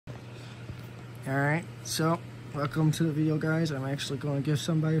Alright, so welcome to the video, guys. I'm actually going to give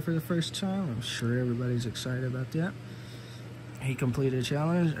somebody for the first time. I'm sure everybody's excited about that. He completed a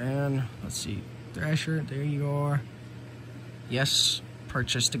challenge, and let's see, Thrasher, there you are. Yes,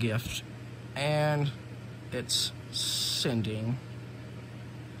 purchased a gift. And it's sending.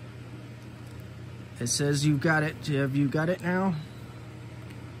 It says you got it. Have you got it now?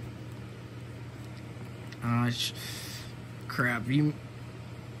 Crap, you...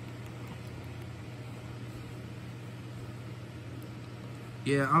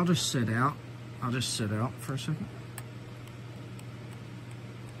 Yeah, I'll just sit out. I'll just sit out for a second.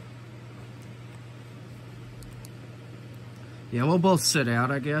 Yeah, we'll both sit out,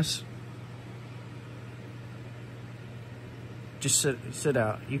 I guess. Just sit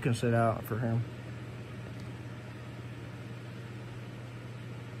out. You can sit out for him.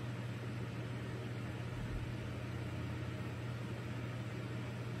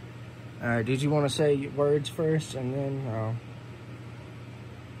 Alright, did you want to say words first and then...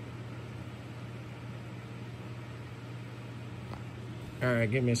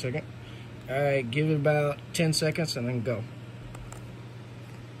 Alright, give me a second. Alright, give it about 10 seconds and then go.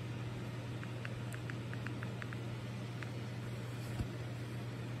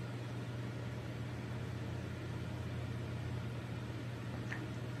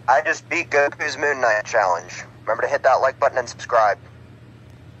 I just beat Goku's Moon Knight challenge. Remember to hit that like button and subscribe.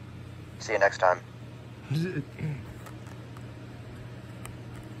 See you next time.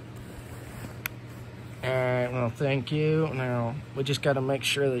 Alright, well, thank you. Now, we just got to make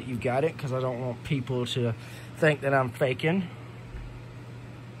sure that you got it, because I don't want people to think that I'm faking.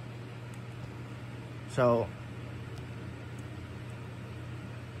 So,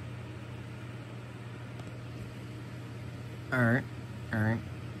 alright.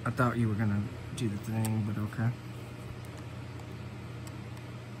 I thought you were going to do the thing, but okay.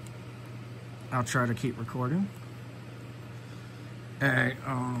 I'll try to keep recording. Alright,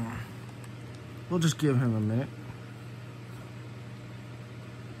 we'll just give him a minute.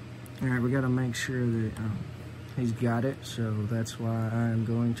 Alright, we gotta make sure that he's got it, so that's why I'm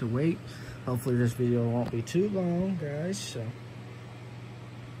going to wait. Hopefully this video won't be too long, guys, so.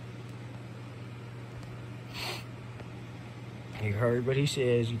 You heard what he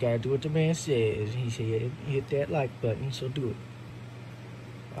says. You gotta do what the man says. He said hit that like button, so do it.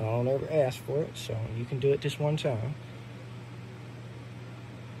 I don't ever ask for it, so you can do it this one time.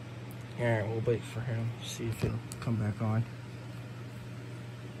 Alright, we'll wait for him, see if he'll come back on.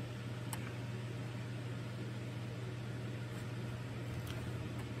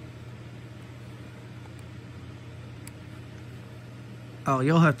 Oh,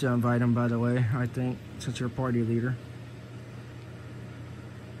 you'll have to invite him, by the way, I think, since you're a party leader.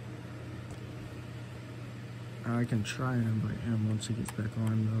 I can try and invite him once he gets back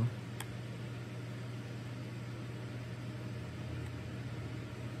on, though.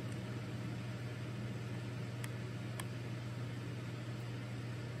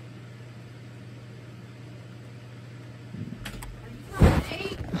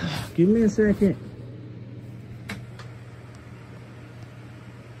 Give me a second.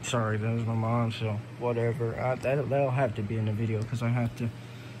 Sorry, that was my mom, so whatever. That'll have to be in the video, because I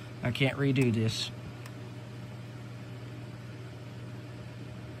can't redo this.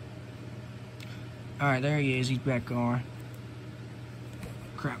 Alright, there he is. He's back on.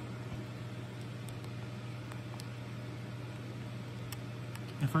 Crap.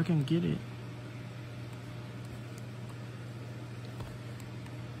 If I can get it.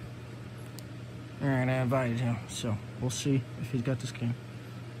 Alright, I invited him, so we'll see if he's got this game.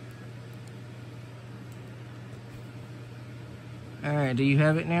 Alright, do you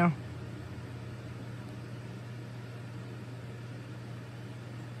have it now?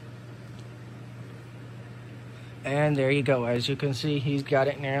 And there you go. As you can see, he's got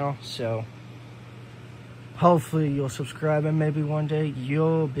it now, so hopefully you'll subscribe, and maybe one day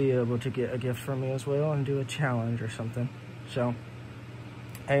you'll be able to get a gift from me as well and do a challenge or something. So,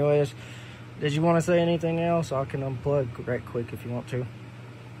 anyways, did you want to say anything else? I can unplug right quick if you want to.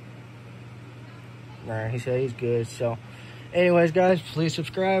 Alright, he said he's good. So, anyways, guys, please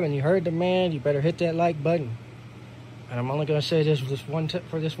subscribe. And you heard the man. You better hit that like button. And I'm only going to say this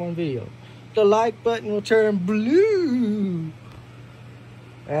for this one video. The like button will turn blue.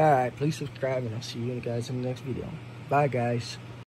 Alright, please subscribe. And I'll see you guys in the next video. Bye, guys.